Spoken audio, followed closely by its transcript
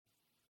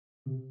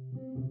I'm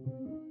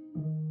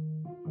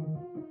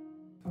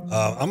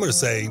going to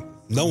say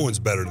no one's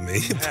better than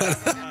me.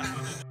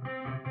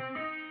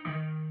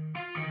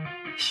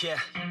 Yeah,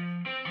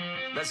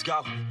 let's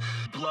go.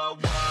 Blow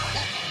up.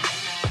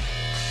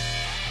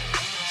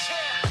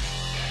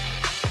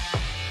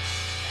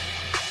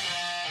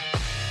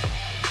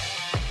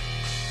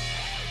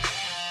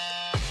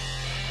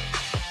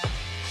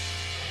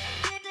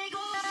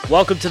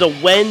 Welcome to the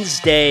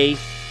Wednesday,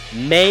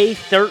 May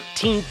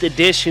 13th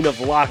edition of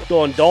Locked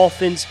On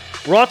Dolphins,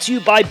 brought to you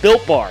by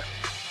Built Bar.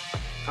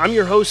 I'm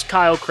your host,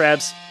 Kyle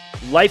Krabs,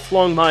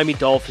 lifelong Miami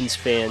Dolphins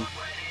fan,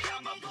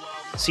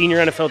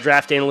 senior NFL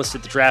draft analyst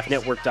at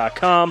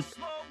thedraftnetwork.com,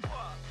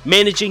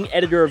 managing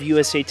editor of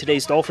USA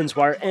Today's Dolphins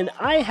Wire, and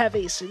I have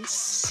a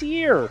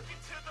sincere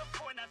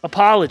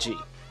apology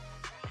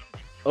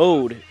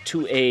owed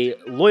to a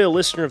loyal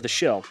listener of the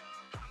show,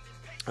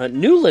 a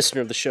new listener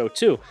of the show,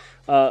 too.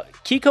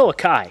 Kiko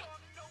Akai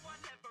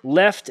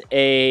left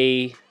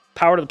a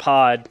Power to the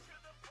Pod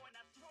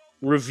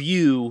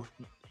review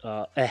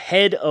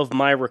ahead of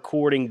my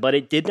recording, but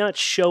it did not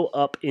show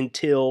up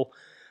until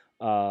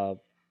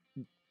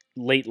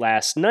late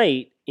last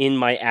night in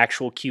my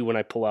actual queue when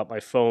I pull out my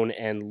phone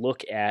and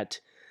look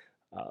at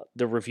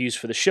the reviews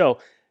for the show.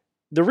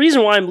 The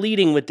reason why I'm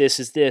leading with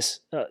this is this.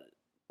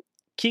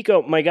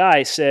 Kiko, my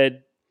guy,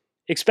 said,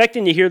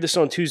 expecting to hear this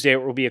on Tuesday,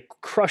 it will be a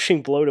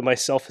crushing blow to my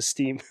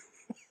self-esteem.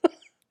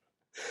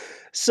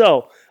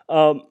 So,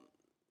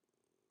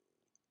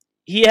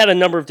 he had a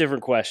number of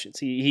different questions.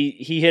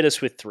 He hit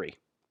us with three.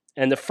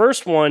 And the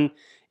first one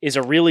is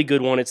a really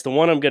good one. It's the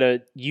one I'm going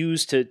to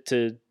use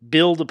to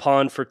build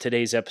upon for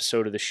today's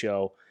episode of the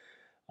show.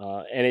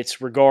 And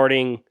it's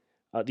regarding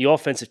the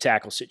offensive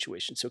tackle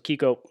situation. So,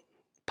 Kiko,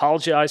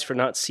 apologize for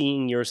not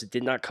seeing yours. It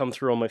did not come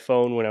through on my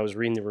phone when I was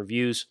reading the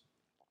reviews.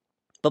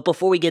 But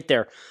before we get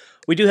there,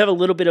 we do have a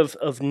little bit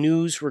of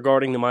news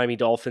regarding the Miami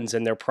Dolphins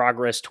and their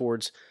progress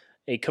towards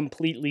a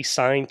completely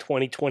signed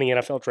 2020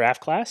 NFL draft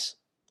class.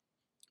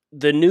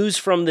 The news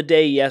from the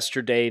day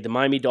yesterday, the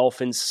Miami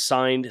Dolphins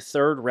signed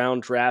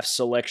third-round draft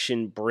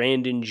selection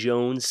Brandon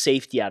Jones,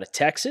 safety out of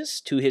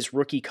Texas, to his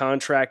rookie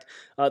contract.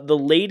 The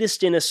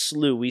latest in a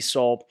slew. We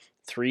saw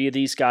three of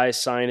these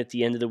guys sign at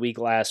the end of the week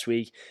last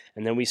week,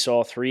 and then we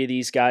saw three of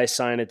these guys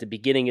sign at the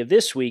beginning of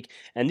this week,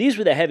 and these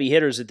were the heavy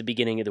hitters at the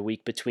beginning of the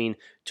week between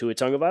Tua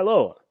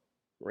Tagovailoa,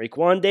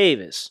 Raekwon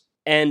Davis,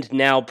 and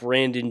now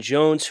Brandon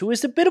Jones, who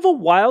is a bit of a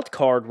wild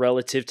card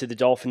relative to the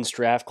Dolphins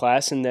draft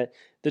class, and that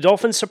the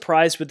Dolphins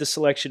surprised with the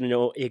selection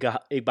of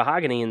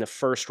Igbinoghene in the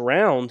first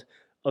round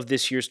of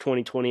this year's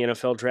 2020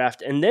 NFL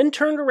draft, and then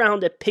turned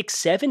around at pick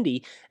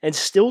 70 and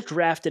still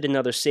drafted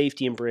another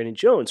safety in Brandon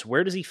Jones.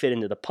 Where does he fit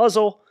into the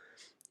puzzle?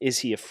 Is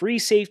he a free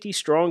safety,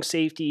 strong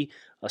safety,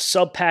 a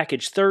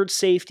sub-package third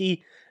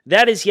safety?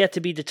 That is yet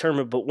to be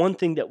determined, but one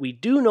thing that we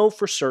do know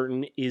for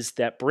certain is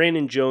that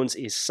Brandon Jones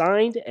is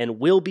signed and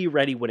will be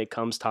ready when it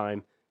comes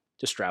time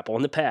to strap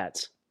on the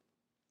pads.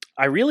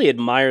 I really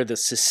admire the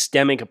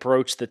systemic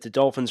approach that the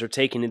Dolphins are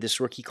taking in this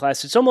rookie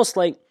class. It's almost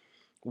like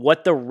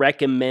what the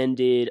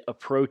recommended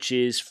approach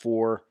is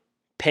for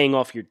paying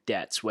off your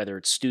debts, whether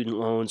it's student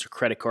loans or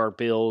credit card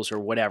bills or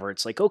whatever.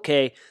 It's like,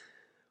 okay,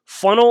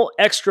 funnel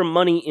extra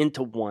money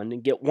into one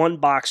and get one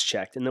box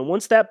checked. And then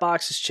once that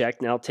box is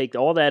checked, now take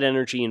all that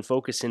energy and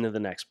focus into the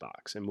next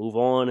box and move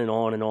on and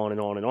on and on and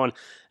on and on.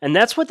 And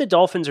that's what the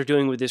Dolphins are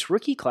doing with this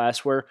rookie class,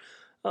 where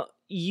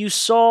you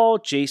saw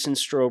Jason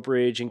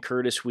Strowbridge and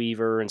Curtis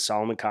Weaver and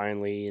Solomon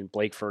Kindley and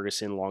Blake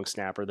Ferguson, long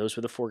snapper. Those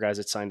were the four guys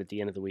that signed at the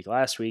end of the week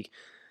last week.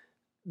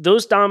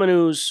 Those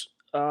dominoes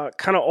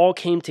kind of all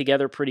came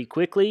together pretty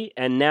quickly,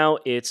 and now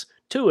it's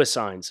Tua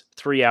signs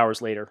 3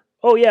 hours later.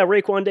 Oh, yeah,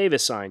 Raekwon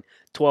Davis signed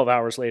 12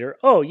 hours later.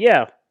 Oh,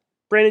 yeah,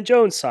 Brandon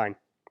Jones signed.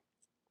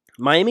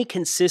 Miami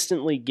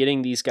consistently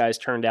getting these guys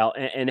turned out,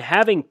 and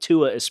having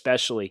Tua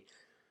especially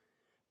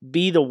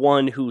be the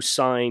one who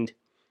signed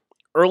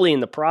early in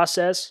the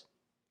process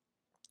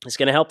is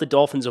going to help the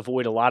Dolphins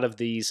avoid a lot of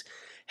these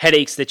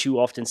headaches that you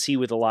often see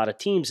with a lot of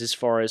teams as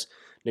far as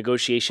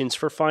negotiations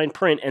for fine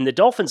print. And the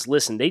Dolphins,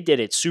 listen, they did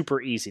it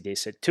super easy. They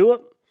said, Tua,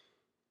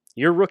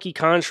 your rookie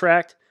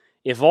contract,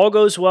 if all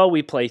goes well,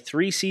 we play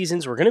 3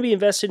 seasons. We're going to be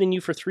invested in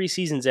you for 3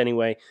 seasons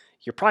anyway.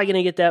 You're probably going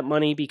to get that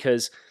money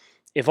because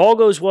if all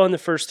goes well in the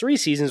first 3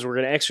 seasons, we're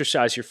going to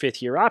exercise your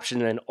 5th-year option,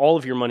 and then all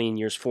of your money in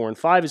years 4 and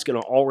 5 is going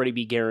to already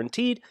be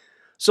guaranteed.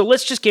 So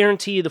let's just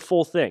guarantee you the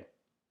full thing.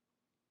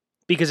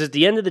 Because at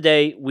the end of the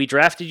day, we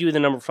drafted you the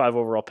number 5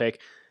 overall pick.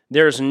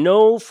 There's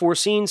no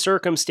foreseen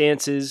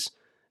circumstances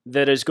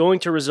that is going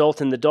to result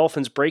in the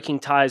Dolphins breaking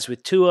ties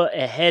with Tua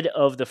ahead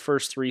of the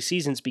first 3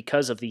 seasons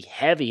because of the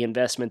heavy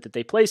investment that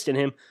they placed in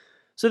him.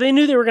 So they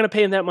knew they were going to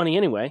pay him that money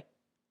anyway.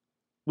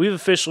 We've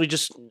officially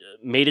just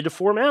made it a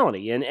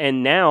formality.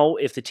 And now,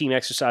 if the team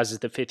exercises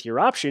the 5th-year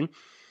option,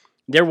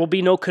 there will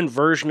be no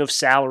conversion of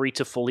salary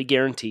to fully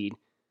guaranteed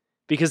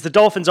because the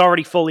Dolphins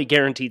already fully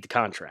guaranteed the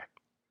contract.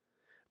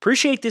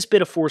 Appreciate this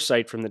bit of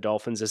foresight from the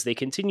Dolphins as they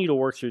continue to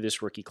work through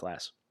this rookie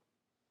class.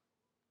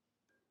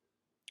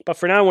 But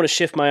for now, I want to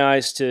shift my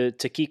eyes to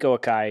Kiko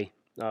Akai,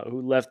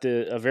 who left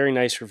a very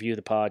nice review of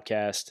the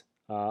podcast.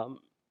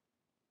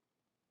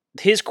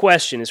 His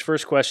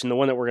first question, the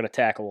one that we're going to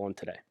tackle on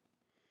today.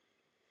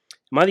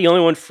 Am I the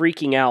only one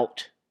freaking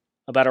out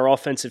about our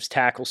offensive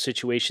tackle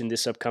situation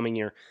this upcoming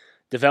year?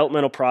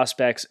 Developmental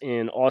prospects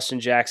in Austin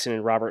Jackson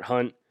and Robert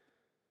Hunt.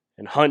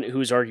 And Hunt,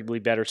 who's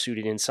arguably better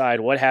suited inside.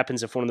 What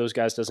happens if one of those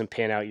guys doesn't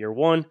pan out year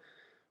one?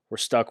 We're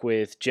stuck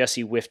with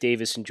Jesse Whiff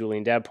Davis and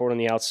Julian Davenport on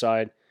the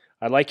outside.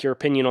 I'd like your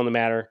opinion on the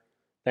matter.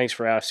 Thanks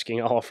for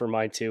asking. I'll offer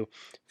mine too.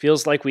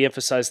 Feels like we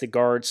emphasized the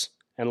guards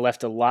and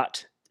left a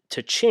lot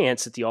to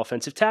chance at the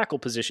offensive tackle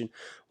position.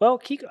 Well,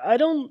 Kiko, I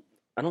don't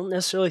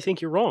necessarily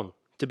think you're wrong,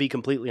 to be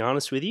completely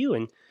honest with you.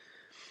 And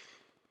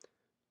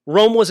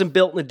Rome wasn't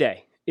built in a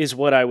day, is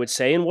what I would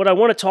say. And what I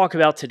want to talk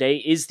about today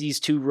is these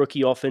two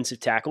rookie offensive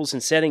tackles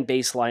and setting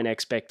baseline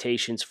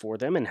expectations for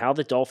them and how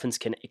the Dolphins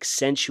can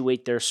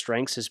accentuate their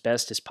strengths as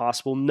best as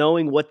possible,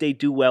 knowing what they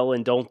do well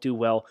and don't do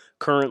well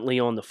currently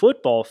on the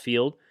football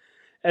field,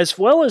 as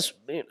well as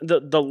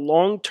the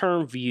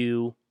long-term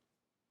view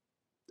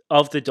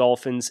of the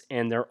Dolphins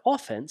and their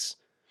offense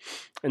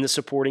and the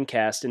supporting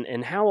cast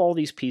and how all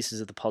these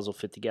pieces of the puzzle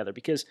fit together.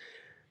 Because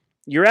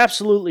you're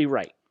absolutely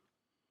right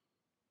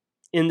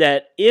in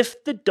that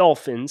if the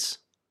Dolphins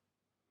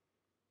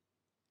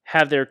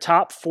have their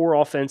top 4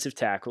 offensive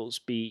tackles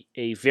be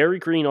a very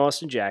green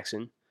Austin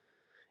Jackson,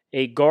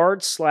 a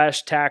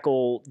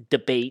guard/tackle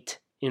debate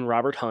in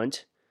Robert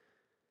Hunt,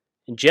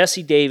 and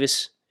Jesse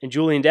Davis and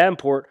Julian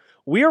Davenport,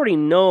 we already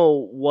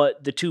know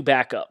what the 2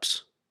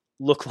 backups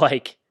look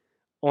like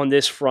on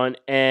this front,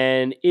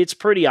 and it's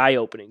pretty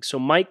eye-opening. So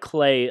Mike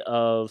Clay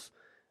of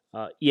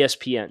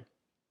ESPN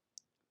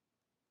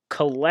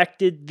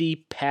collected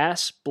the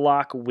pass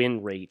block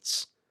win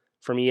rates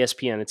from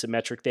ESPN. It's a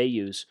metric they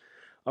use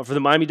for the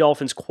Miami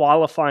Dolphins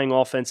qualifying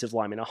offensive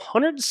linemen.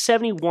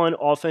 171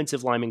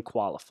 offensive linemen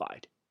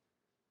qualified.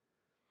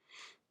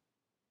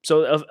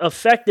 So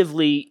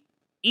effectively,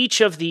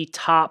 each of the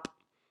top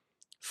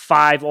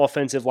 5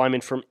 offensive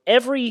linemen from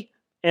every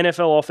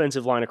NFL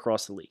offensive line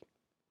across the league.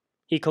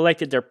 He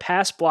collected their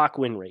pass block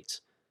win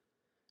rates.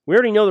 We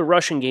already know the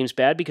rushing game's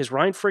bad because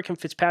Ryan frickin'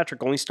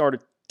 Fitzpatrick only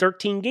started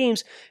 13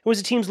 games and was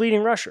the team's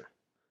leading rusher.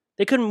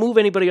 They couldn't move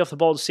anybody off the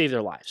ball to save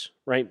their lives,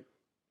 right?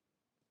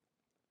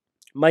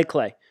 Mike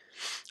Clay.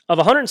 Of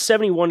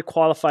 171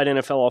 qualified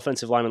NFL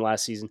offensive linemen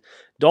last season,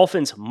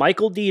 Dolphins'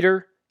 Michael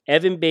Dieter,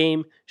 Evan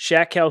Boehm,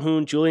 Shaq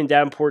Calhoun, Julian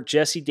Davenport,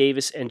 Jesse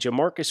Davis, and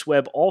Jamarcus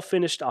Webb all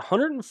finished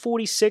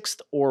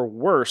 146th or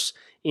worse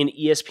in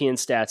ESPN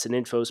Stats and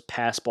Info's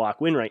pass block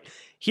win rate.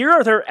 Here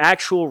are their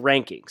actual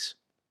rankings.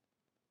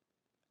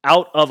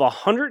 Out of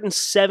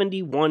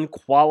 171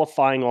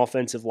 qualifying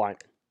offensive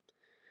linemen,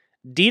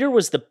 Dieter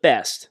was the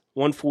best,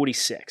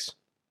 146.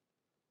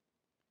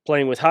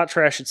 Playing with hot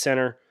trash at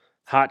center,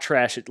 hot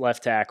trash at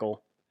left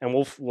tackle, and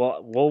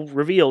we'll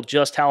reveal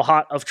just how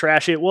hot of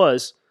trash it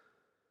was.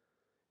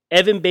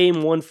 Evan Boehm,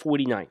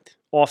 149th,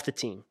 off the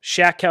team.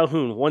 Shaq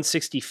Calhoun,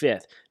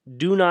 165th.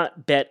 Do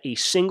not bet a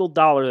single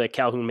dollar that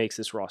Calhoun makes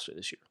this roster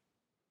this year.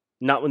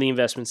 Not with the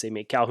investments they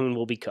make. Calhoun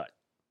will be cut.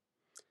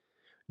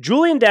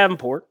 Julian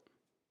Davenport,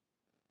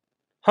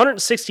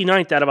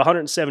 169th out of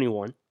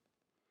 171.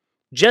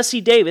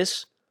 Jesse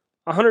Davis,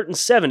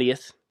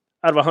 170th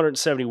out of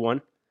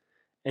 171.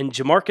 And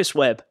Jamarcus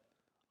Webb,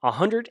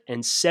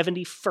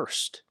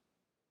 171st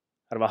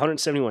out of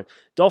 171.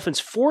 Dolphins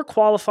 4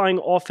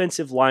 qualifying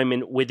offensive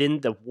linemen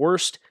within the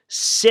worst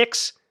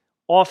 6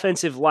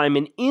 offensive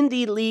linemen in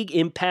the league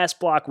in pass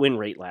block win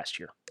rate last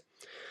year.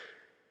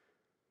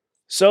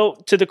 So,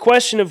 to the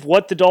question of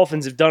what the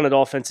Dolphins have done at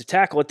offensive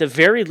tackle, at the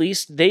very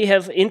least, they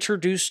have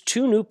introduced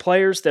 2 new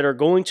players that are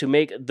going to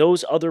make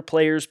those other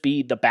players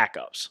be the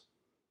backups.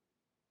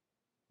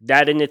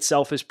 That in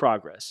itself is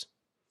progress.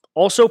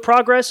 Also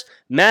progress,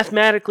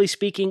 mathematically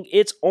speaking,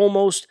 it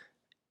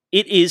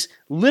is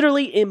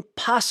literally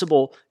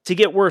impossible to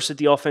get worse at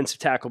the offensive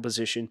tackle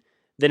position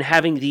than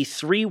having the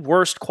 3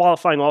 worst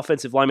qualifying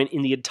offensive linemen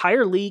in the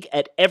entire league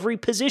at every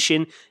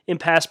position in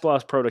pass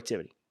block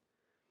productivity.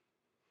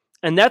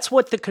 And that's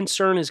what the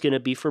concern is going to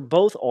be for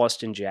both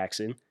Austin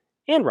Jackson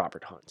and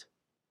Robert Hunt.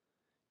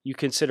 You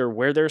consider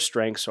where their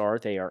strengths are.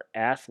 They are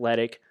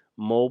athletic,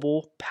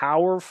 mobile,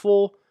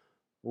 powerful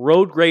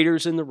road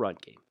graders in the run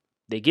game.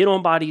 They get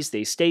on bodies,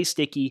 they stay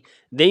sticky,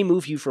 they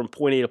move you from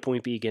point A to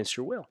point B against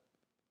your will.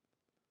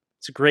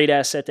 It's a great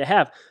asset to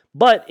have.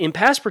 But in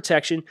pass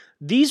protection,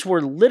 these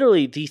were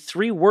literally the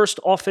 3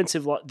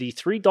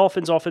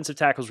 Dolphins offensive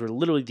tackles were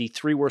literally the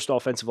 3 worst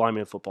offensive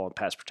linemen in football in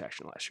pass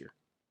protection last year.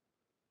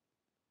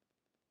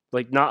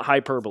 Like, not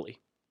hyperbole.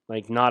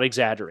 Like, not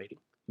exaggerating.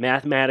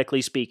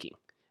 Mathematically speaking,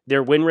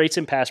 their win rates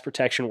in pass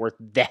protection were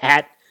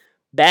that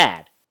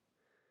bad.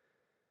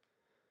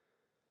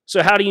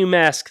 So how do you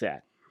mask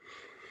that?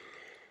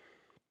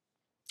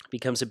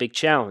 Becomes a big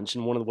challenge,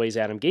 and one of the ways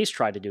Adam Gase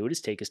tried to do it is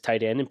take his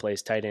tight end and play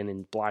his tight end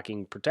in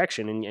blocking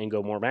protection and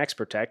go more max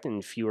protect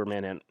and fewer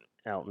men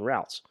out in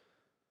routes.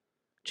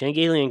 Chan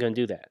Gailey ain't going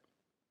to do that.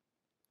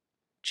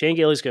 Chan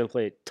Gailey's going to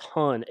play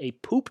a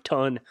poop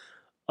ton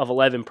of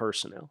 11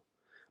 personnel.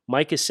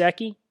 Mike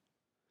Gesicki,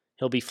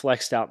 He'll be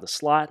flexed out in the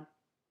slot.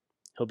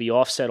 He'll be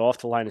offset off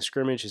the line of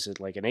scrimmage as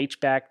like an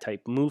H-back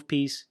type move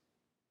piece.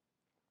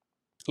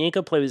 He ain't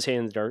going to play with his hand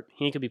in the dirt.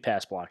 He ain't going to be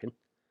pass blocking.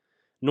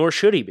 Nor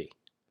should he be.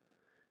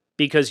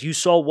 Because you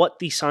saw what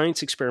the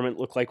science experiment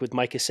looked like with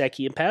Mike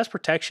Gesicki in pass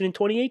protection in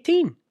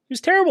 2018. He was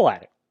terrible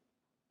at it.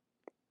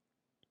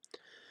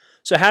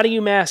 So how do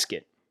you mask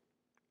it?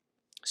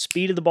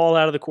 Speed of the ball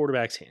out of the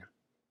quarterback's hand.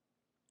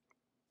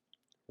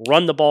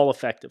 Run the ball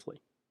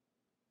effectively.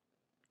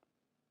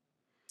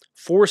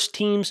 Force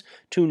teams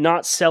to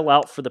not sell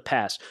out for the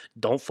pass.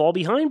 Don't fall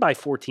behind by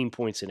 14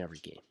 points in every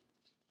game.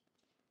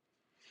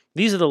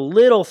 These are the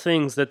little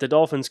things that the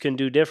Dolphins can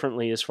do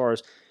differently as far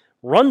as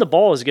run the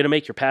ball is going to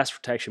make your pass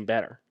protection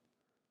better.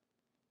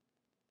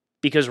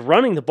 Because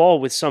running the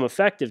ball with some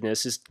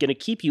effectiveness is going to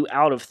keep you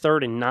out of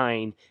 3rd and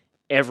 9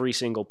 every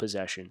single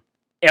possession.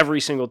 Every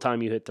single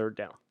time you hit 3rd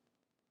down.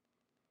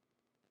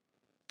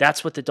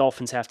 That's what the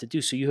Dolphins have to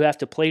do. So you have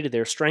to play to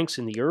their strengths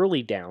in the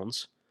early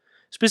downs.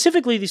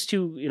 Specifically, these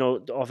two,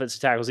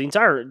 offensive tackles.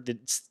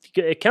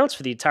 It counts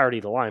for the entirety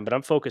of the line, but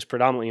I'm focused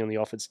predominantly on the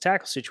offensive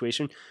tackle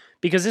situation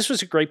because this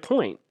was a great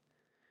point.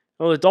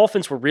 Well, the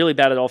Dolphins were really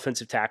bad at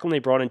offensive tackle, and they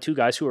brought in 2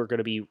 guys who are going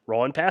to be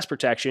raw in pass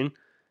protection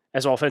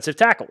as offensive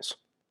tackles.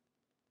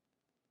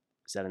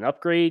 Is that an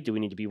upgrade? Do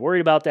we need to be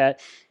worried about that?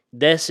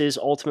 This is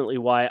ultimately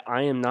why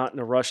I am not in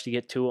a rush to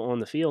get Tua on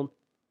the field.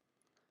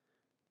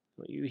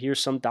 You hear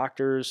some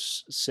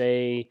doctors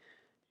say,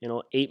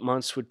 8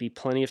 months would be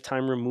plenty of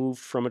time removed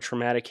from a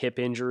traumatic hip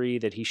injury,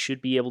 that he should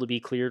be able to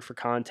be cleared for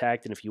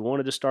contact, and if you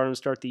wanted to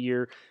start the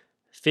year,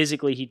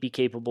 physically he'd be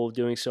capable of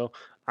doing so.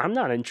 I'm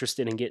not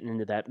interested in getting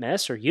into that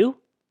mess, are you?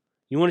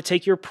 You want to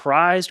take your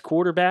prized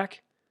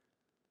quarterback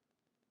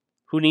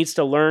who needs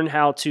to learn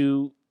how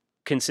to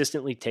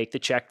consistently take the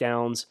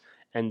checkdowns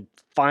and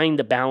find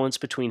the balance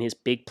between his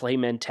big play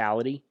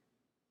mentality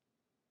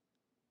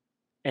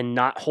and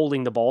not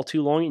holding the ball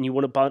too long, and you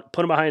want to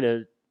put him behind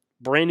a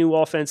brand new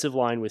offensive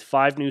line with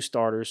 5 new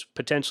starters,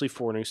 potentially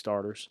 4 new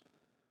starters.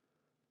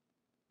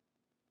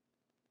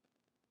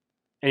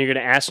 And you're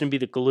going to ask him to be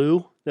the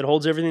glue that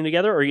holds everything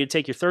together, or are you going to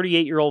take your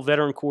 38-year-old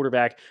veteran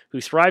quarterback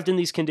who thrived in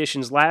these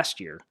conditions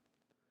last year,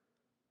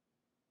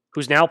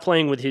 who's now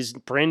playing with his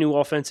brand new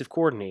offensive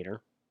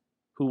coordinator,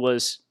 who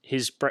was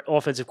his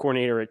offensive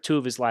coordinator at 2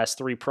 of his last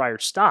 3 prior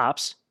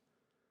stops,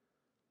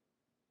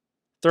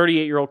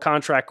 38-year-old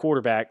contract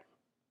quarterback,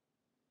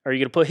 are you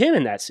going to put him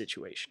in that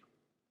situation?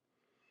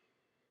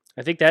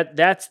 I think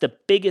that's the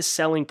biggest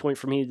selling point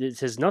for me. It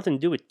has nothing to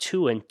do with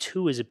Tua and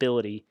Tua's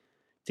ability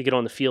to get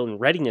on the field and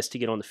readiness to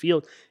get on the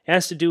field. It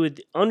has to do with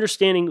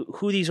understanding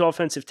who these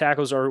offensive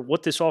tackles are,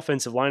 what this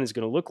offensive line is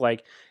going to look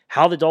like,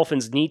 how the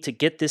Dolphins need to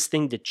get this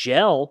thing to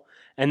gel,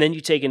 and then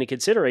you take into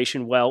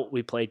consideration,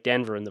 we play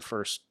Denver in the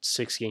first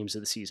 6 games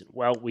of the season.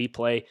 We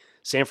play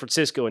San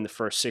Francisco in the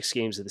first 6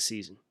 games of the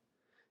season.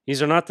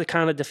 These are not the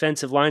kind of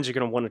defensive lines you're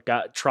going to want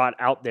to trot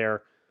out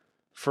there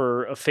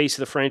for a face of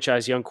the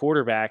franchise young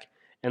quarterback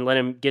and let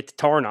him get the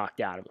tar knocked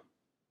out of him.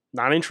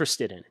 Not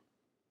interested in it.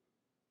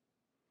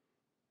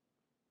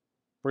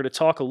 We're going to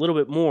talk a little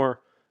bit more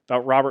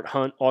about Robert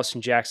Hunt,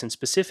 Austin Jackson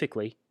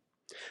specifically.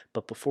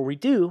 But before we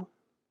do,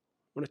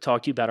 I want to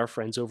talk to you about our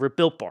friends over at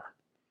Built Bar.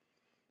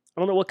 I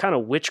don't know what kind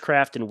of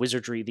witchcraft and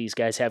wizardry these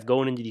guys have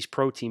going into these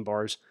protein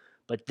bars,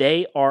 but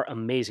they are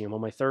amazing. I'm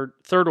on my third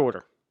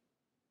order.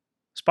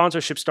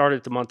 Sponsorship started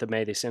at the month of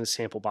May. They sent us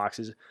sample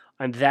boxes.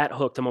 I'm that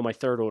hooked. I'm on my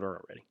 3rd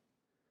order already.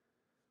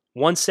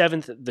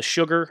 1/7 the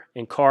sugar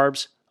and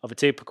carbs of a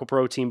typical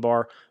protein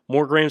bar.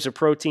 More grams of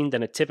protein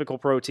than a typical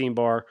protein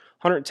bar.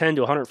 110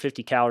 to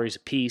 150 calories a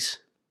piece.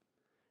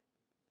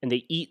 And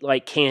they eat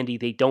like candy.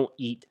 They don't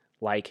eat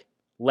like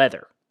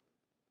leather.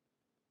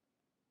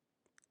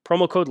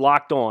 Promo code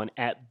LOCKEDON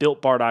at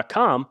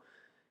BuiltBar.com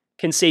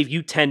can save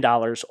you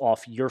 $10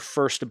 off your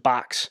first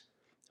box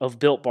of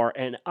Built Bar,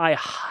 and I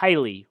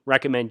highly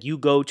recommend you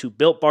go to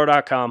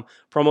BuiltBar.com,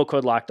 promo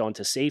code LOCKEDON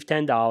to save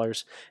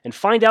 $10 and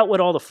find out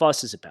what all the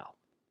fuss is about.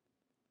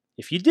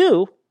 If you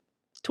do,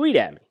 tweet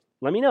at me.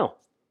 Let me know.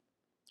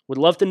 Would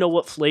love to know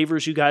what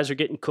flavors you guys are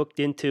getting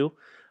cooked into.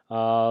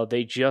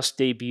 They just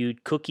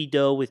debuted cookie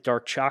dough with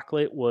dark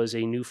chocolate was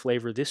a new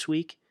flavor this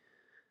week.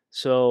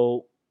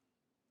 So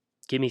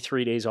give me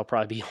 3 days. I'll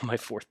probably be on my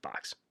 4th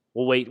box.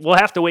 We'll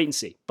have to wait and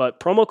see.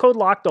 But promo code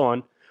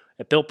LOCKEDON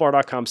at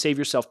BuiltBar.com. Save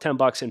yourself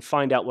 $10 and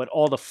find out what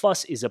all the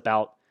fuss is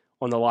about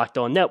on the Locked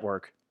On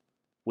Network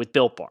with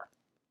Built Bar.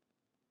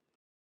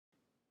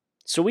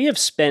 So we have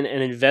spent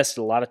and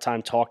invested a lot of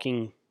time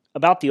talking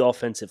about the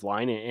offensive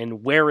line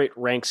and where it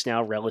ranks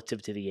now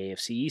relative to the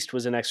AFC East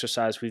was an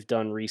exercise we've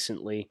done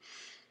recently.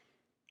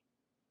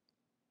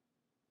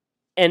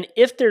 And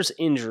if there's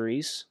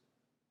injuries,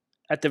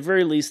 at the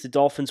very least, the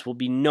Dolphins will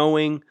be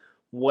knowing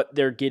what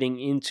they're getting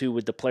into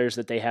with the players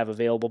that they have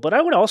available. But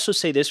I would also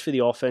say this for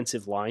the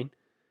offensive line.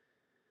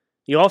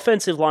 The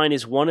offensive line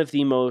is one of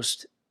the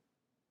most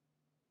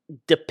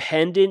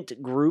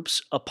dependent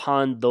groups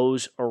upon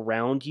those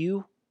around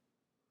you.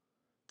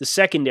 The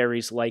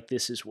secondaries like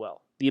this as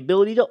well. The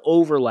ability to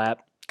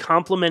overlap,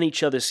 complement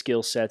each other's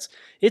skill sets,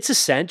 it's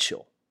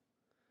essential.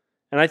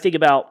 And I think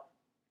about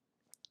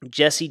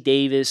Jesse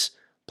Davis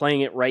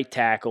playing at right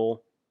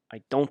tackle.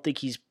 I don't think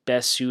he's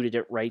best suited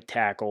at right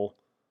tackle.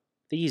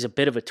 I think he's a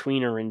bit of a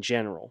tweener in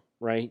general,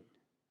 right?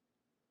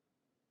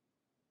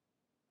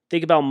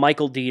 Think about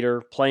Michael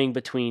Dieter playing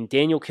between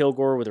Daniel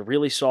Kilgore with a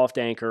really soft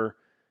anchor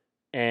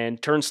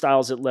and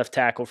turnstiles at left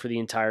tackle for the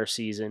entire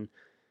season.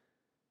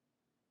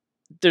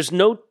 There's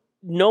no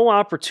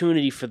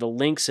opportunity for the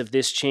links of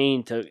this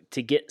chain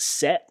to get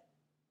set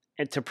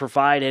and to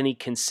provide any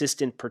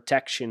consistent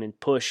protection and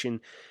push. And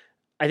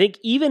I think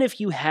even if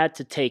you had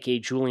to take a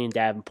Julian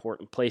Davenport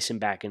and place him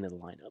back into the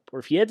lineup, or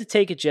if you had to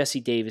take a Jesse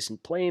Davis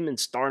and play him and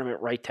start him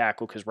at right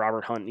tackle because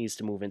Robert Hunt needs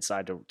to move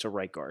inside to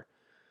right guard,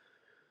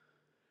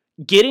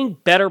 getting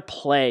better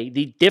play,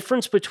 the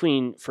difference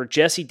between, for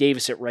Jesse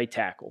Davis at right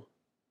tackle,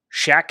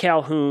 Shaq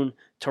Calhoun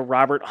to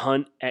Robert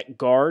Hunt at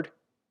guard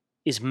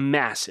is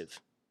massive.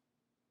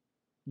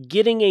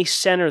 Getting a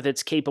center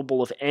that's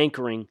capable of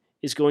anchoring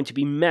is going to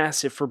be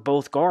massive for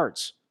both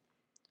guards.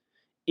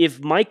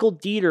 If Michael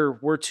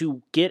Dieter were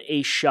to get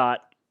a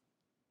shot,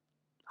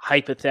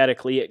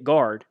 hypothetically, at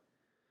guard,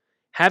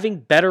 having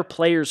better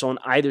players on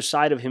either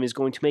side of him is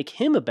going to make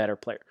him a better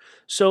player.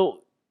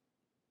 So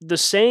the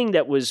saying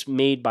that was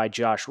made by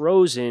Josh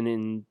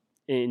Rosen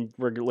in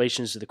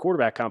relations to the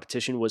quarterback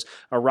competition was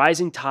a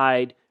rising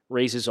tide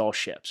raises all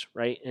ships,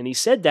 right? And he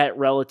said that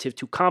relative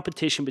to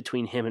competition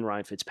between him and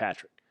Ryan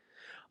Fitzpatrick.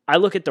 I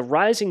look at the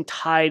rising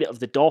tide of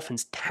the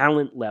Dolphins'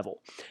 talent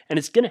level, and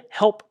it's going to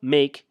help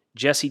make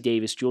Jesse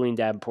Davis, Julian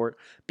Davenport,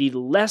 be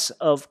less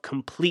of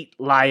complete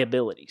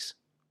liabilities.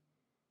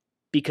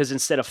 Because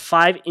instead of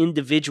 5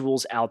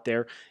 individuals out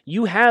there,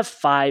 you have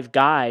 5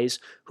 guys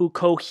who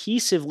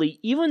cohesively,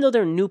 even though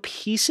they're new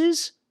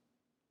pieces,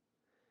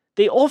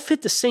 they all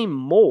fit the same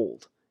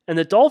mold. And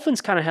the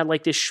Dolphins kind of had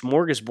like this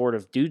smorgasbord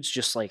of dudes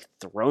just like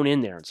thrown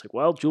in there. It's like,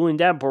 well, Julian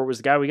Davenport was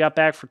the guy we got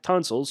back for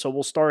Tunsil, so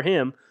we'll start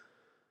him.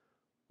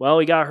 Well,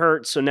 he got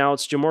hurt, so now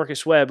it's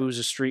Jamarcus Webb, who's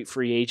a street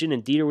free agent,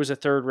 and Dieter was a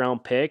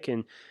 3rd-round pick,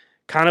 and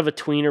kind of a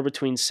tweener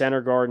between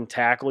center guard and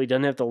tackle. He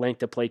doesn't have the length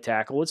to play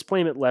tackle. Let's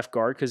play him at left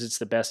guard because it's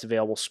the best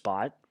available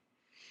spot.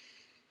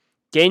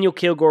 Daniel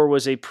Kilgore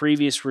was a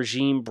previous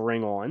regime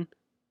bring-on.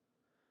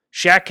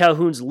 Shaq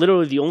Calhoun's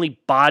literally the only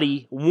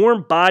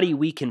warm body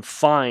we can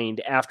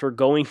find after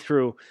going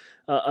through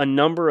a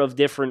number of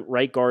different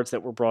right guards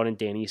that were brought in,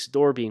 Danny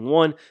Isidore being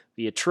one,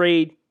 via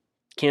trade,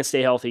 can't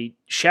stay healthy.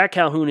 Shaq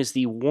Calhoun is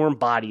the warm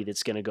body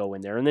that's going to go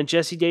in there. And then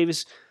Jesse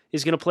Davis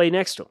is going to play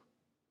next to him.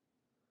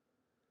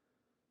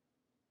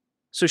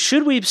 So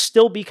should we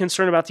still be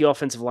concerned about the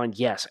offensive line?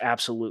 Yes,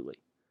 absolutely.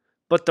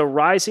 But the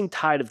rising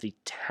tide of the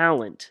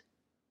talent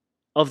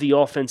of the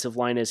offensive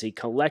line as a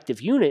collective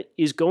unit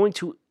is going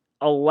to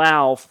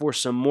allow for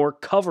some more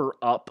cover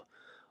up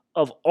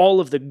of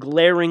all of the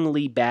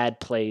glaringly bad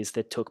plays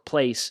that took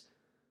place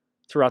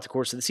throughout the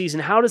course of the season.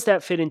 How does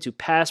that fit into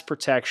pass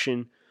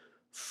protection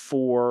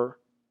for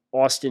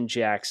Austin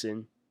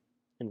Jackson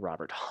and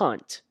Robert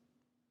Hunt?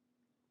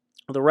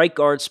 The right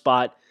guard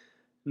spot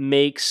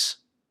makes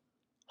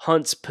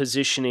Hunt's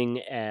positioning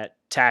at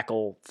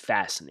tackle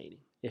fascinating.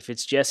 If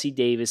it's Jesse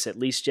Davis, at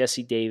least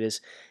Jesse Davis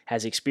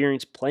has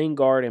experience playing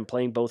guard and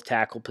playing both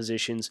tackle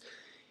positions.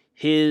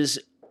 His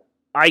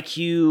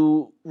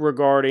IQ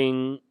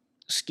regarding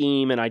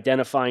scheme and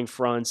identifying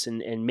fronts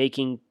and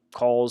making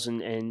calls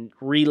and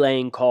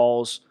relaying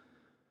calls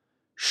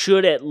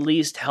should at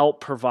least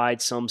help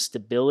provide some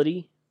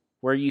stability.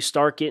 Where you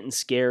start getting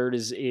scared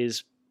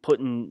is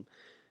putting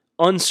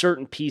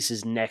uncertain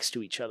pieces next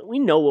to each other. We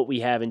know what we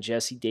have in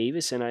Jesse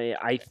Davis, and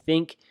I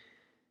think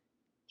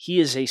he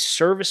is a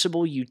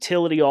serviceable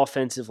utility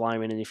offensive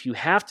lineman. And if you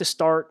have to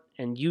start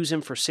and use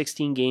him for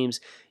 16 games,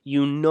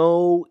 you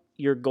know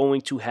you're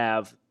going to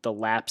have the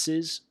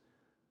lapses,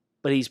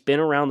 but he's been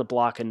around the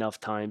block enough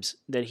times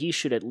that he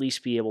should at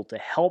least be able to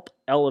help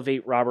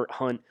elevate Robert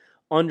Hunt,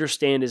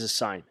 understand his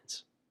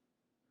assignments.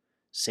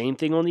 Same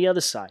thing on the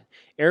other side.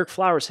 Eric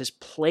Flowers has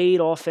played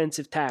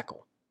offensive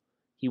tackle.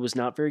 He was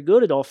not very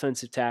good at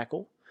offensive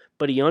tackle,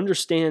 but he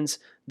understands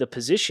the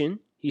position.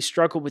 He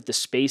struggled with the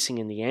spacing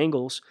and the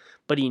angles,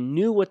 but he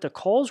knew what the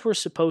calls were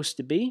supposed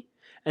to be.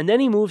 And then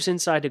he moves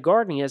inside to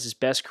guard, and he has his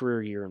best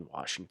career year in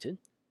Washington.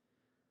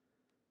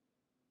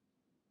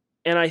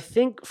 And I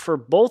think for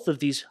both of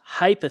these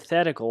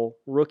hypothetical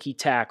rookie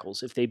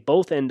tackles, if they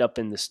both end up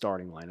in the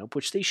starting lineup,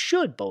 which they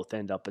should both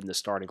end up in the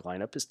starting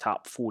lineup as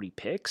top 40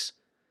 picks,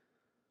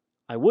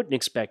 I wouldn't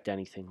expect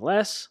anything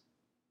less.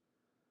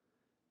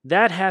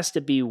 That has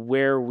to be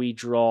where we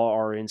draw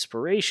our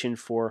inspiration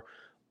for,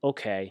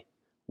 okay,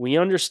 we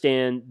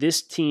understand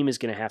this team is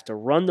going to have to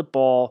run the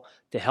ball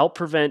to help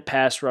prevent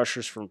pass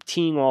rushers from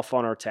teeing off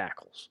on our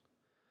tackles.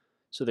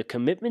 So the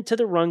commitment to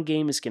the run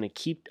game is going to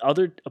keep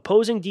other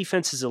opposing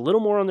defenses a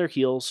little more on their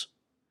heels.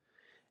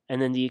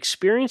 And then the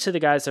experience of the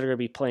guys that are going to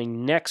be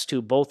playing next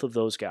to both of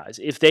those guys,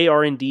 if they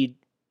are indeed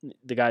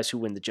the guys who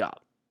win the job.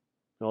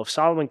 If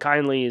Solomon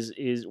Kindley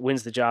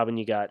wins the job and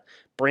you got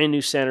brand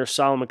new center,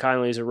 Solomon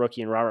Kindley is a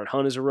rookie and Robert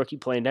Hunt is a rookie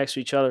playing next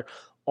to each other,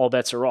 all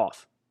bets are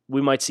off.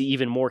 We might see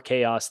even more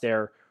chaos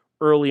there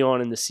early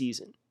on in the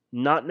season.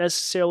 not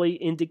necessarily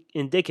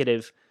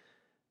indicative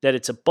that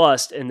it's a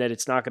bust and that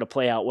it's not going to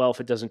play out well if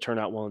it doesn't turn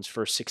out well in its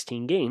first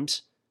 16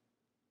 games.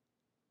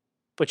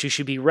 But you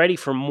should be ready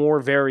for more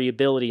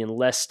variability and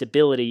less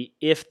stability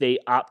if they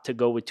opt to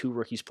go with two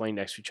rookies playing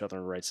next to each other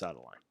on the right side of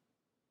the line.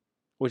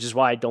 Which is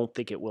why I don't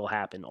think it will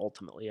happen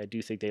ultimately. I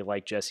do think they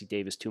like Jesse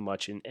Davis too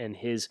much, and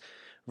his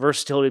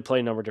versatility to play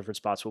a number of different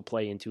spots will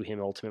play into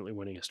him ultimately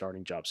winning a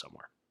starting job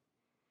somewhere.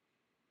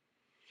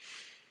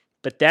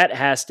 But that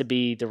has to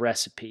be the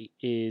recipe,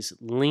 is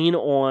lean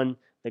on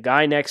the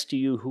guy next to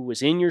you who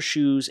was in your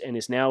shoes and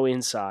is now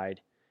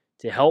inside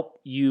to help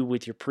you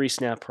with your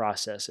pre-snap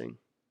processing.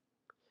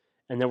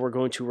 And then we're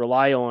going to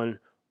rely on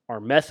our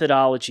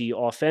methodology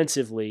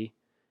offensively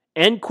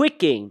and quick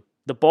game.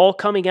 The ball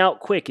coming out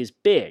quick is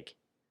big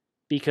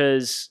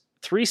because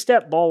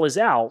three-step ball is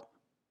out.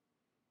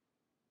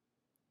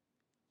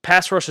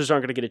 Pass rushers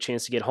aren't going to get a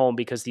chance to get home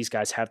because these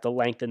guys have the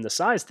length and the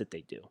size that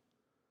they do.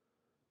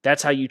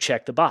 That's how you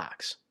check the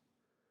box.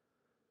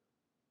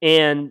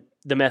 And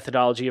the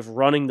methodology of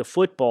running the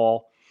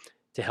football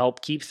to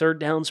help keep third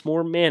downs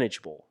more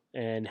manageable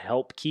and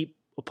help keep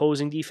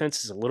opposing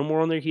defenses a little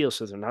more on their heels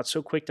so they're not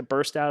so quick to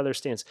burst out of their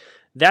stance.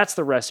 That's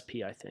the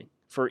recipe, I think.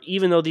 For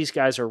even though these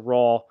guys are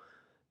raw,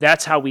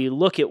 that's how we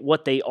look at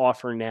what they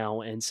offer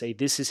now and say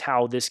this is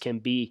how this can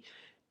be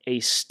a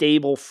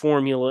stable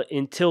formula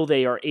until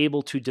they are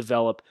able to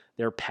develop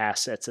their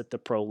pass sets at the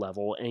pro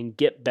level and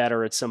get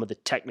better at some of the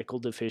technical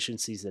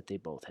deficiencies that they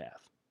both have.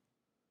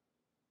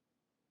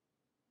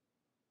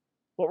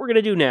 What we're going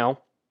to do now,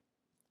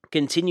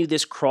 continue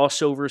this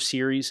crossover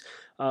series.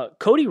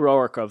 Cody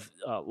Roark of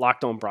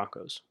Locked On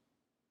Broncos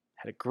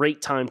had a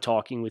great time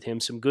talking with him,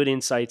 some good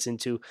insights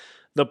into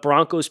the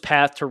Broncos'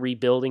 path to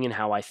rebuilding and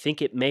how I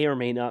think it may or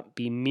may not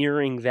be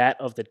mirroring that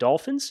of the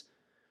Dolphins.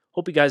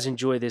 Hope you guys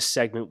enjoy this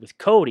segment with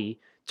Cody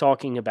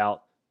talking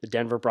about the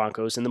Denver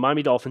Broncos and the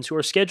Miami Dolphins, who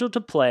are scheduled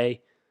to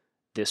play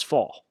this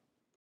fall.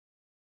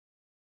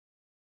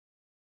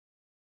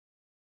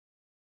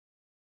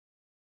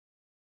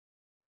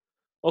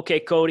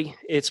 Okay, Cody,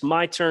 it's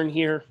my turn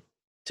here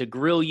to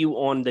grill you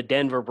on the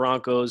Denver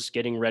Broncos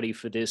getting ready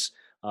for this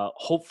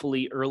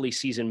hopefully early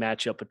season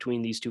matchup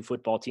between these two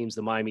football teams,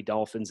 the Miami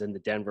Dolphins and the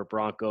Denver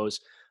Broncos.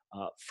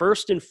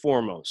 First and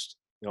foremost,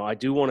 I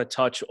do want to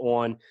touch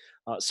on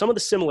some of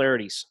the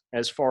similarities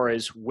as far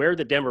as where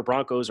the Denver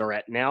Broncos are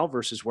at now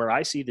versus where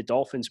I see the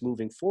Dolphins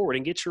moving forward,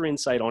 and get your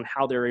insight on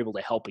how they're able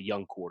to help a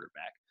young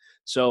quarterback.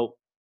 So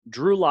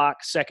Drew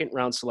Lock,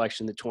 second-round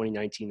selection in the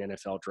 2019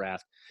 NFL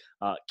Draft,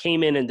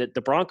 came in, and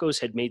the Broncos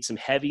had made some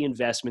heavy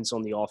investments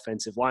on the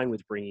offensive line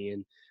with bringing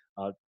in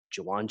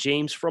Ja'Wuan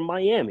James from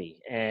Miami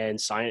and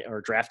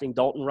drafting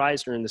Dalton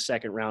Risner in the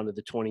second round of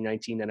the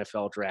 2019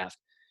 NFL Draft.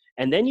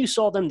 And then you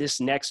saw them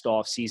this next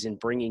offseason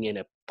bringing in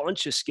a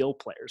bunch of skill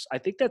players. I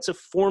think that's a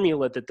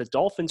formula that the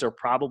Dolphins are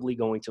probably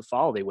going to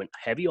follow. They went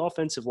heavy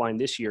offensive line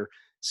this year,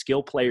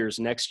 skill players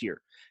next year.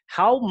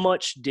 How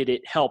much did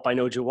it help? I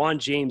know Ja'Wuan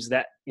James,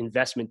 that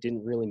investment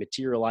didn't really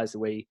materialize the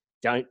way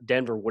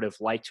Denver would have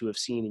liked to have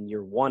seen in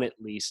year one at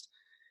least.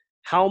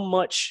 How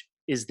much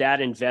is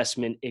that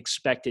investment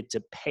expected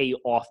to pay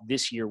off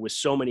this year with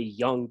so many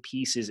young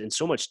pieces and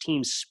so much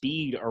team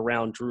speed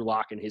around Drew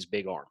Lock and his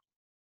big arm?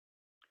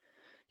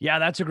 Yeah,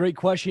 that's a great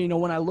question.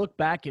 When I look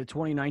back at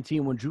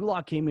 2019, when Drew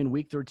Lock came in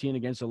week 13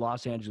 against the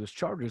Los Angeles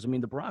Chargers,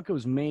 the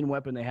Broncos' main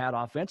weapon they had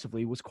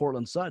offensively was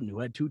Courtland Sutton, who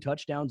had 2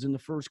 touchdowns in the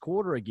first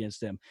quarter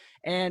against them.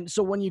 And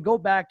so when you go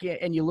back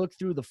and you look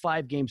through the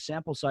 5-game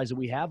sample size that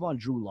we have on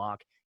Drew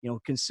Lock,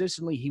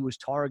 consistently he was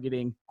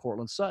targeting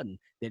Courtland Sutton.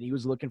 Then he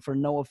was looking for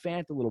Noah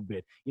Fant a little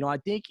bit. I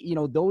think,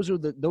 those are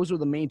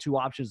the main 2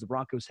 options the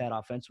Broncos had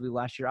offensively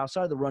last year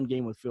outside of the run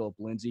game with Phillip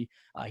Lindsay.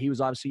 He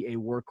was obviously a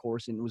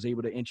workhorse and was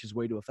able to inch his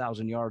way to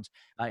 1,000 yards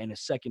in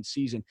his second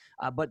season.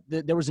 But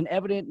there was an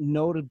evident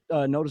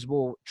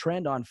noticeable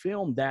trend on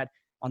film that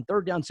on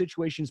third down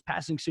situations,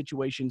 passing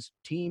situations,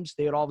 teams,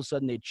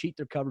 they'd cheat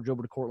their coverage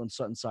over to Courtland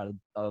Sutton's side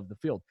of the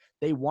field.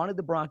 They wanted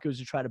the Broncos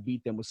to try to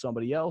beat them with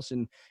somebody else,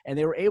 and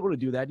they were able to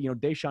do that.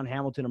 Deshaun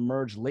Hamilton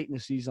emerged late in the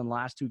season,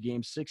 last 2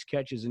 games, 6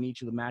 catches in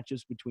each of the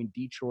matchups between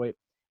Detroit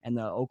and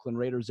the Oakland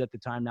Raiders at the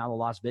time, now the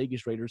Las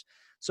Vegas Raiders.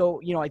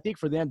 So, I think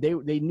for them,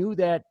 they knew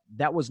that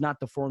was not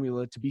the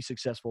formula to be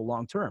successful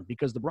long-term,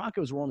 because the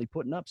Broncos were only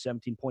putting up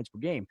 17 points per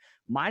game,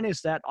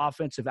 minus that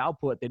offensive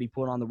output that he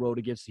put on the road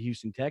against the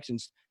Houston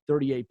Texans,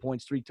 38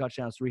 points, 3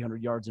 touchdowns,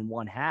 300 yards in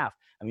one half.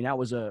 That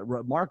was a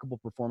remarkable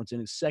performance in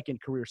his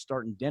second career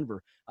start in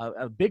Denver.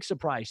 A big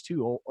surprise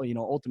too,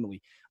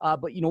 ultimately.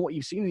 But what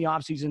you've seen in the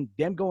offseason,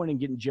 them going and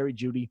getting Jerry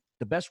Jeudy,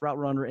 the best route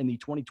runner in the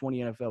 2020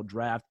 NFL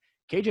Draft,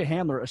 KJ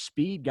Hamler, a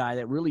speed guy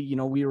that really,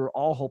 we were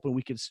all hoping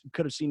we could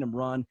have seen him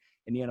run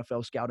in the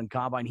NFL Scouting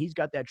Combine. He's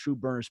got that true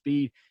burner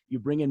speed. You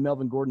bring in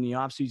Melvin Gordon in the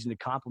offseason to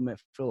complement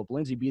Phillip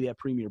Lindsay, be that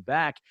premier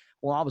back.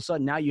 Well, all of a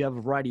sudden, now you have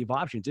a variety of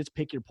options. It's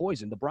pick your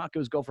poison. The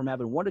Broncos go from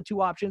having 1 to 2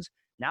 options.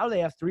 Now they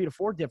have 3 to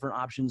 4 different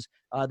options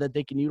that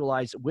they can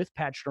utilize with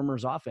Pat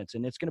Shurmur's offense.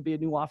 And it's going to be a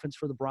new offense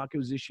for the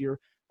Broncos this year.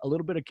 A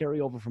little bit of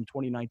carryover from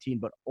 2019,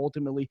 but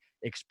ultimately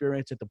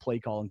experience at the play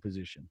calling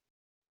position.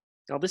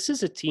 Now, this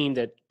is a team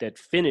that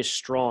finished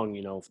strong.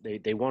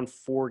 They won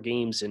 4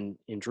 games in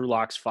Drew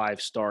Lock's 5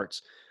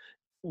 starts.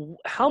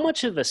 How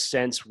much of a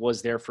sense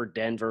was there for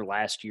Denver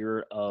last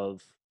year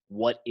of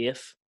what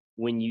if,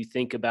 when you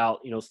think about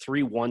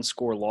 3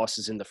 one-score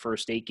losses in the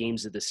first 8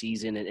 games of the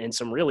season and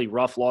some really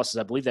rough losses?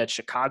 I believe that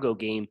Chicago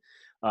game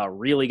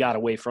really got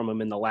away from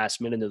them in the last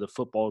minute of the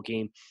football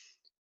game.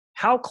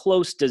 How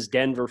close does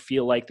Denver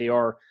feel like they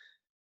are?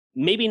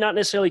 Maybe not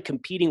necessarily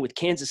competing with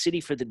Kansas City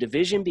for the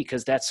division,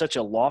 because that's such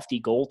a lofty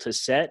goal to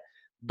set,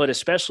 but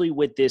especially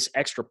with this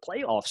extra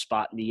playoff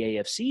spot in the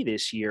AFC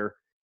this year,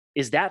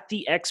 is that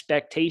the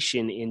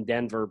expectation in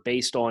Denver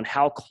based on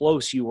how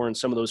close you were in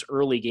some of those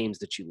early games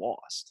that you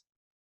lost?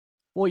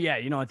 Well, yeah,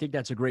 I think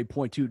that's a great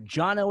point too.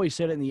 John always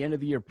said in the end of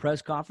the year press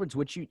conference,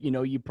 which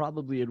you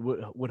probably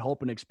would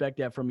hope and expect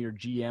that from your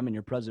GM and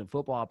your president of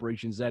football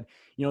operations, that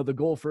the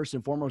goal first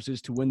and foremost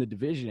is to win the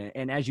division.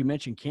 And as you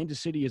mentioned, Kansas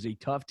City is a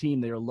tough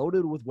team. They are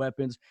loaded with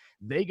weapons.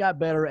 They got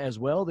better as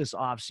well this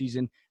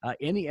offseason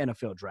in the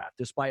NFL draft,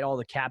 despite all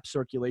the cap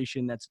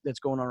circulation that's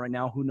going on right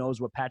now. Who knows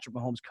what Patrick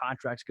Mahomes'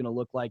 contract's going to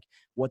look like,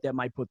 what that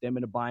might put them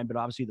in a bind. But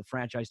obviously the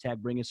franchise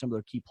tag bringing some of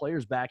their key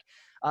players back.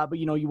 But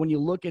when you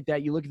look at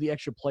that, you look at the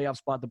extra playoff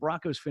spot. The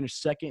Broncos finished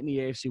second in the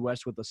AFC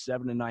West with a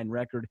 7-9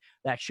 record.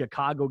 That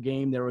Chicago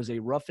game, there was a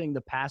roughing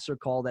the passer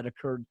call that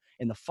occurred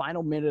in the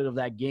final minute of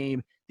that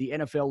game. The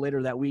NFL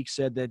later that week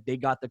said that they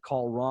got the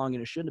call wrong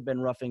and it shouldn't have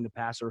been roughing the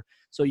passer.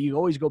 So you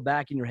always go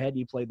back in your head and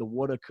you play the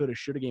woulda, coulda,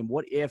 shoulda game.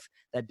 What if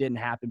that didn't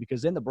happen?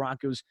 Because then the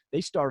Broncos, they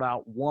start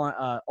out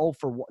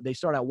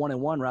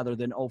 1-1 rather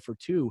than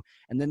 0-2,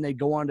 and then they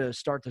go on to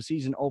start the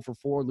season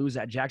 0-4, lose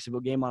that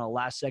Jacksonville game on a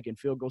last-second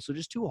field goal. So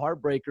just 2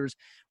 heartbreakers.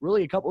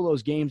 Really, a couple of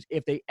those games,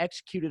 if they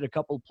executed a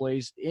couple of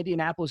plays, the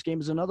Indianapolis game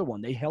is another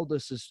one. They held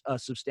a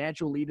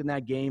substantial lead in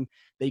that game.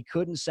 They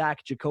couldn't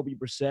sack Jacoby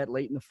Brissett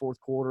late in the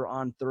fourth quarter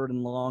on 3rd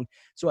and long.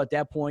 So at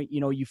that point,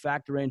 you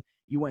factor in,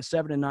 you went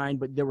 7-9,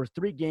 but there were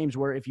 3 games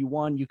where if you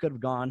won, you could have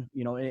gone,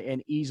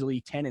 and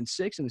easily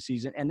 10-6 in the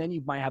season, and then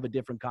you might have a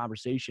different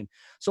conversation.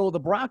 So the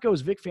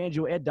Broncos, Vic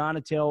Fangio, Ed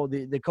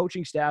Donatel, the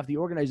coaching staff, the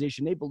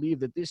organization, they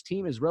believe that this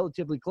team is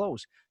relatively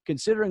close,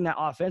 considering that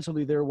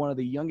offensively they're one of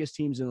the youngest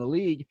teams in the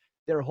league.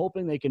 They're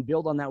hoping they can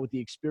build on that with the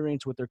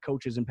experience with their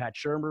coaches and Pat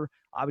Shurmur,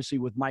 obviously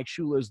with Mike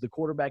Shula as the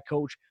quarterback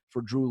coach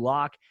for Drew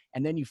Lock.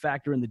 And then you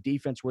factor in the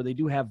defense where they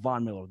do have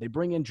Von Miller. They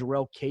bring in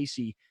Jarrell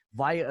Casey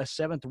via a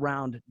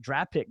 7th-round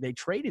draft pick. They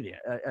traded it,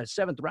 a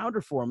 7th-rounder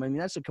for him. I mean,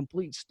 that's a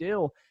complete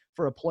steal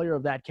for a player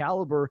of that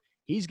caliber.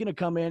 He's going to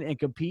come in and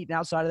compete. And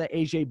outside of that,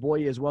 A.J.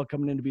 Boye as well,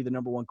 coming in to be the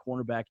number 1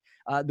 cornerback.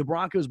 The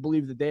Broncos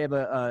believe that they have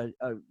a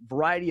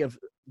variety of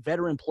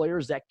veteran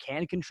players that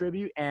can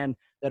contribute and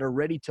that are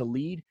ready to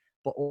lead.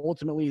 But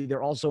ultimately,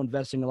 they're also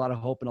investing a lot of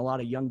hope and a lot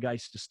of young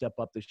guys to step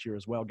up this year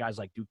as well. Guys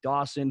like Duke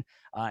Dawson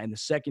in the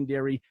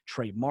secondary,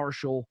 Trey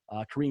Marshall,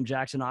 Kareem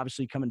Jackson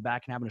obviously coming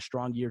back and having a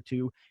strong year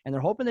too. And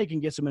they're hoping they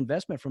can get some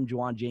investment from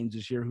Juwan James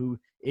this year, who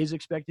is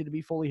expected to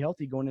be fully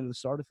healthy going into the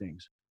start of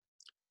things.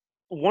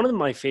 One of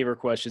my favorite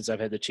questions I've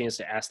had the chance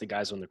to ask the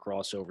guys on the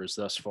crossovers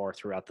thus far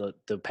throughout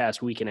the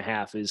past week and a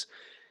half is,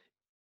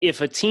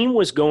 if a team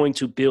was going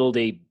to build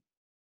a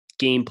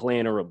game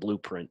plan or a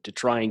blueprint to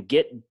try and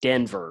get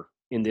Denver,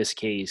 in this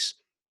case,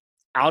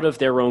 out of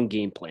their own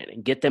game plan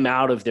and get them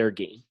out of their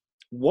game,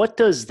 what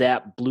does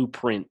that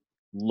blueprint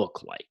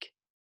look like?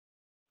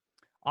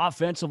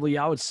 Offensively,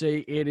 I would say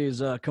it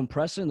is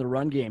compressing the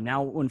run game.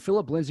 Now, when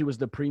Philip Lindsay was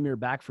the premier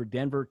back for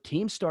Denver,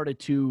 teams started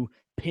to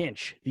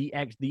pinch the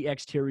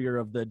exterior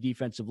of the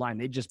defensive line.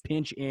 They just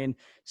pinch in,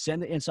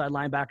 send the inside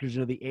linebackers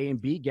into the A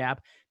and B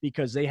gap,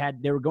 because they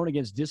were going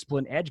against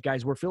disciplined edge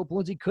guys where Philip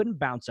Lindsay couldn't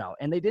bounce out.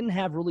 And they didn't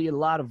have really a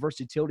lot of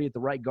versatility at the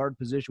right guard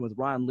position with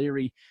Ron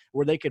Leary,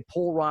 where they could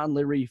pull Ron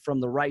Leary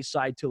from the right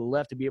side to the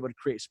left to be able to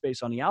create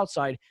space on the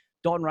outside.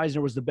 Dalton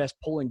Risner was the best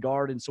pulling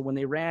guard. And so when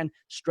they ran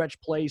stretch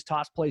plays,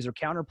 toss plays, or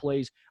counter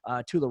plays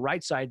to the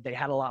right side, they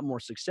had a lot more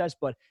success.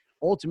 But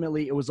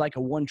ultimately, it was like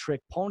a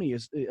one-trick pony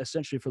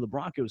essentially for the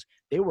Broncos.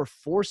 They were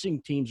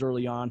forcing teams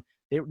early on.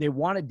 They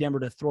wanted Denver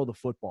to throw the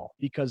football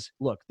because,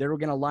 look, they were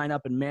going to line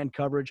up in man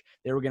coverage.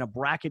 They were going to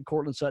bracket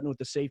Cortland Sutton with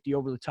the safety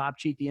over the top,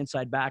 cheat the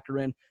inside backer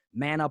in,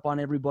 man up on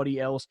everybody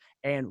else,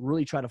 and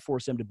really try to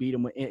force them to beat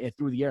them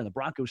through the air. And the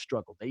Broncos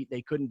struggled.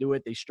 They couldn't do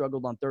it. They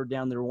struggled on 3rd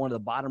down. They were one of the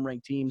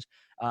bottom-ranked teams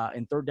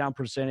in 3rd down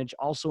percentage.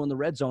 Also in the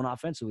red zone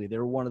offensively, they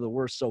were one of the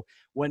worst. So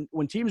when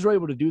teams were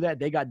able to do that,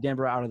 they got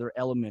Denver out of their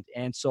element.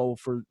 And so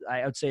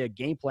I would say a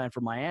game plan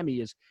for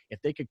Miami is,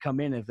 if they could come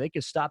in, if they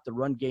could stop the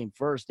run game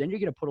first, then you're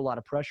going to put a lot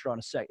of pressure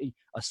on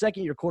a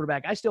second-year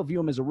quarterback. I still view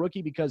him as a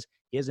rookie because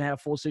he hasn't had a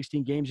full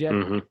 16 games yet.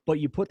 Mm-hmm. But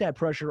you put that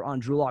pressure on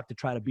Drew Lock to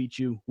try to beat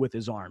you with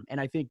his arm.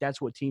 And I think that's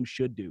what teams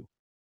should do.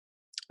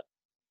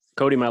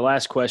 Cody, my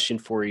last question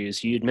for you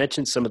is you had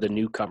mentioned some of the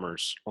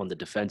newcomers on the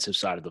defensive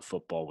side of the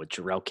football, with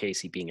Jarrell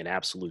Casey being an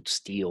absolute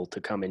steal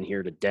to come in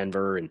here to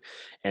Denver,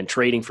 and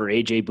trading for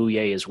A.J.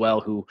 Bouye as well,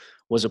 who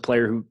was a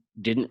player who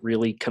didn't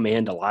really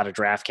command a lot of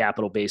draft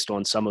capital based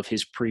on some of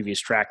his previous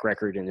track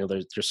record. And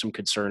there's some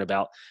concern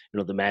about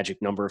the magic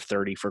number of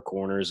 30 for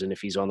corners, and if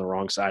he's on the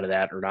wrong side of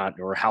that or not,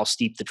 or how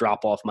steep the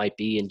drop off might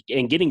be.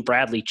 And getting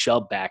Bradley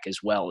Chubb back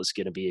as well is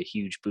going to be a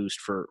huge boost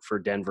for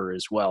Denver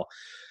as well.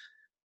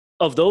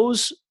 Of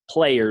those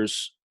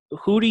players,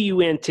 who do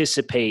you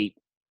anticipate,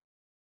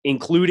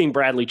 including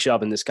Bradley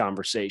Chubb in this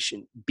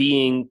conversation,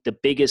 being the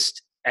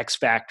biggest X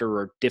factor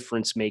or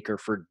difference maker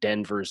for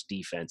Denver's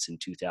defense in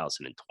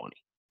 2020?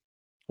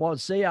 Well, I'd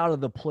say out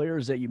of the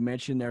players that you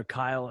mentioned there,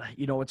 Kyle,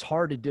 it's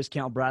hard to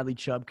discount Bradley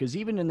Chubb, because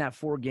even in that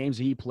 4 games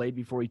that he played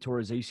before he tore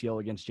his ACL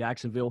against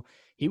Jacksonville,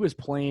 he was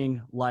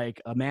playing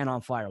like a man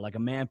on fire, like a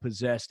man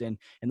possessed. And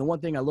the one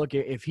thing I look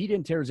at, if he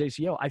didn't tear his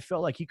ACL, I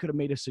felt like he could have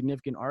made a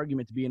significant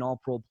argument to be an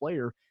all-pro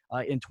player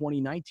in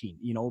 2019,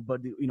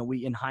 but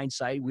we, in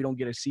hindsight, we don't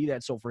get to see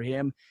that. So for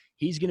him,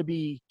 he's going to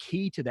be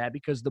key to that,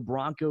 because the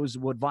Broncos,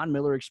 what Von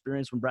Miller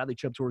experienced when Bradley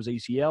Chubb tore his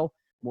ACL,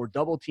 more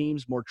double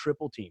teams, more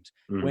triple teams.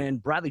 Mm-hmm. When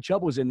Bradley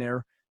Chubb was in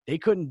there, they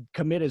couldn't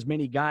commit as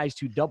many guys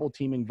to double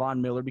teaming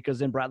Von Miller, because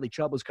then Bradley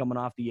Chubb was coming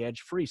off the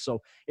edge free. So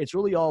it's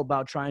really all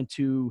about trying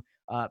to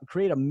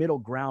create a middle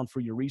ground for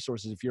your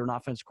resources if you're an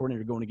offensive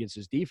coordinator going against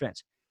his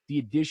defense. The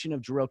addition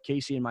of Jarrell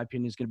Casey, in my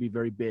opinion, is going to be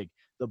very big.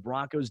 The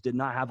Broncos did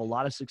not have a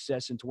lot of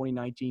success in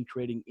 2019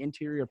 creating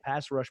interior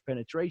pass rush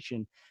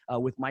penetration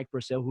with Mike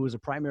Purcell, who is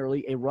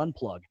primarily a run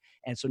plug.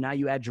 And so now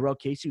you add Jarrell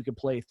Casey, who can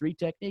play a 3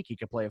 technique. He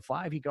can play a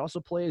 5. He can also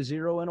play a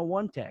 0 and a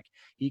 1 tech.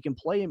 He can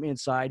play him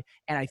inside.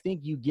 And I think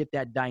you get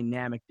that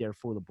dynamic there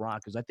for the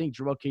Broncos. I think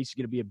Jarrell Casey is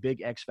going to be a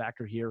big X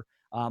factor here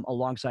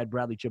alongside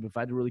Bradley Chubb, if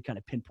I had to really kind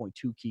of pinpoint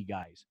 2 key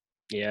guys.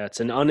 Yeah, it's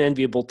an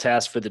unenviable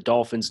task for the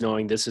Dolphins,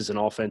 knowing this is an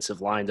offensive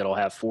line that'll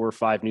have 4 or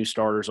 5 new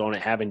starters on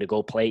it, having to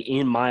go play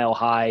in Mile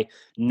High,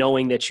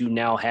 knowing that you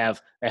now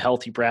have a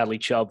healthy Bradley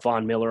Chubb,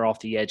 Von Miller off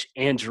the edge,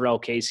 and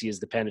Jarrell Casey as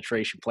the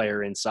penetration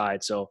player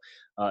inside. So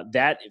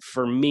that,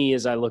 for me,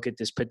 as I look at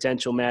this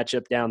potential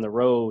matchup down the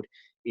road,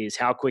 is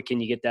how quick can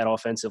you get that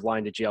offensive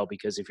line to gel?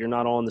 Because if you're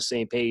not all on the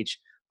same page,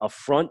 a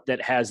front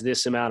that has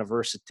this amount of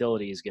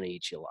versatility is going to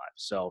eat you alive.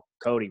 So,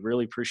 Cody,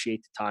 really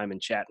appreciate the time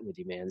and chatting with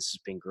you, man. This has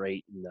been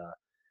great, and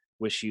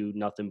wish you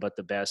nothing but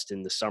the best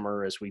in the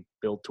summer as we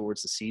build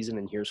towards the season.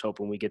 And here's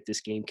hoping we get this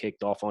game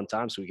kicked off on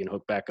time so we can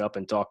hook back up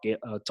and talk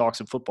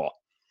some football.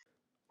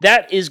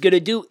 That is going to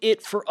do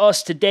it for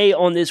us today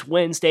on this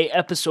Wednesday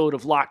episode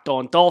of Locked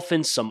On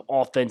Dolphins. Some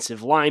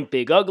offensive line,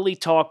 big ugly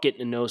talk, getting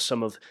to know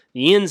some of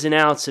the ins and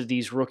outs of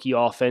these rookie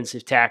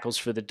offensive tackles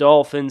for the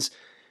Dolphins,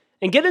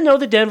 and get to know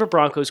the Denver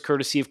Broncos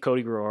courtesy of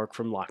Cody Groark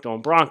from Locked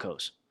On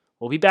Broncos.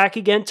 We'll be back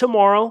again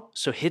tomorrow,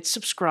 so hit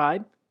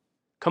subscribe.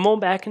 Come on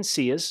back and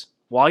see us.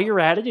 While you're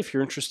at it, if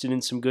you're interested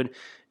in some good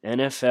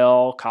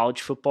NFL,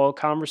 college football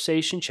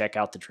conversation, check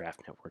out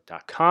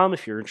thedraftnetwork.com.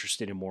 If you're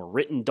interested in more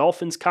written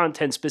Dolphins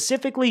content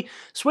specifically,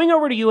 swing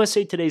over to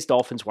USA Today's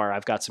Dolphins Wire.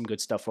 I've got some good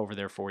stuff over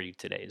there for you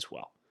today as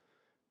well.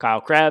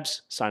 Kyle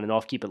Krabs signing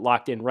off. Keep it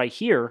locked in right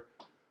here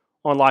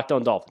on Locked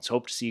On Dolphins.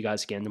 Hope to see you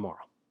guys again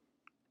tomorrow.